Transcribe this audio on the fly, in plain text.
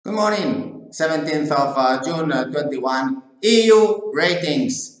morning, 17th of June 21, EU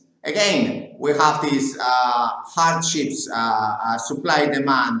ratings. Again, we have these hardships,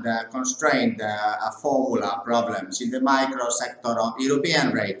 supply-demand constraint formula problems in the micro sector of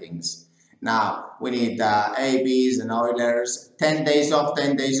European ratings. Now, we need ABs and Oilers, 10 days off,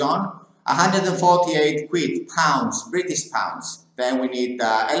 10 days on, 148 quid, pounds, British pounds. Then we need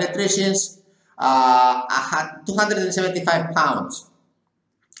electricians, 275 pounds.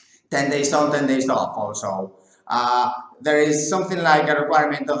 10 days on, 10 days off also. There is something like a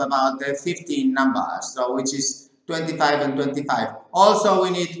requirement of about 15 numbers, so which is 25 and 25. Also,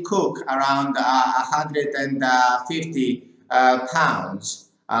 we need cook around 150 pounds,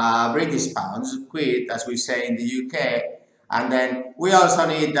 British pounds, quid, as we say in the UK. And then we also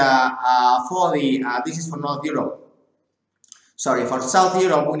need for the, this is for North Europe. Sorry, for South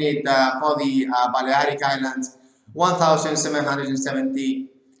Europe, we need for the Balearic Islands, 1,770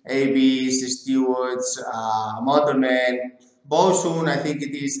 ABs, stewards, motormen, bosun, I think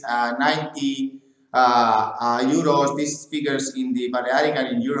it is 90 euros, these figures in the Balearic are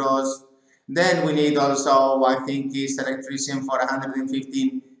in euros. Then we need also, I think, is electrician for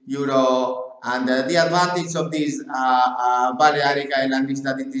 115 euro. And the advantage of this Balearic Island is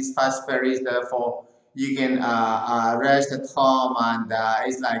that it is fast ferries, therefore you can rest at home, and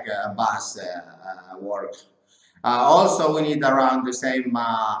it's like a bus work. Also, we need around the same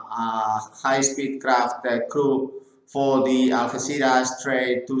high-speed craft crew for the Algeciras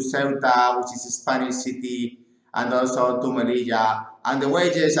Strait to Ceuta, which is a Spanish city, and also to Melilla. And the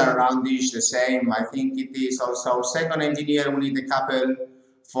wages are around this the same. I think it is also second engineer. We need a couple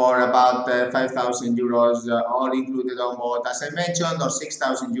for about 5,000 euros, all included on board, as I mentioned, or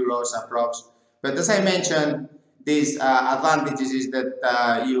 6,000 euros approx. But as I mentioned, these advantages is that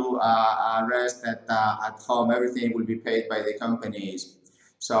you rest at home. Everything will be paid by the companies.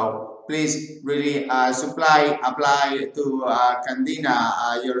 So please really apply to Candina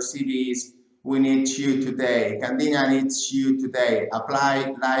your CVs. We need you today. Candina needs you today.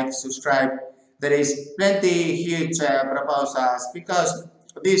 Apply, like, subscribe. There is plenty huge proposals, because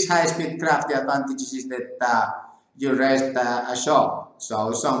this high-speed craft, the advantages is that you rest ashore.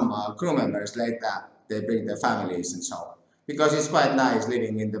 So some crew members later, they bring their families and so on. Because it's quite nice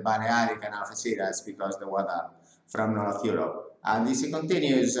living in the Balearic and Algeciras, because the weather from North Europe. And this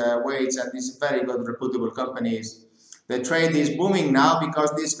continues wage, and these very good reputable companies. The trade is booming now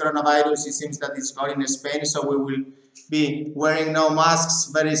because this coronavirus, it seems that it's going in Spain, so we will be wearing no masks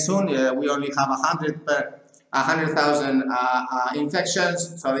very soon. We only have 100,000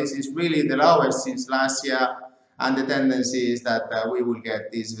 infections, so this is really the lowest since last year. And the tendency is that we will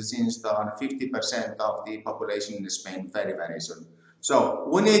get these vaccines on 50% of the population in Spain very, very soon. So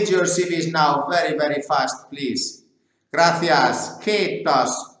we need your CVs now very, very fast, please. Gracias.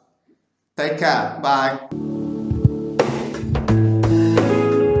 Quitos. Take care. Bye.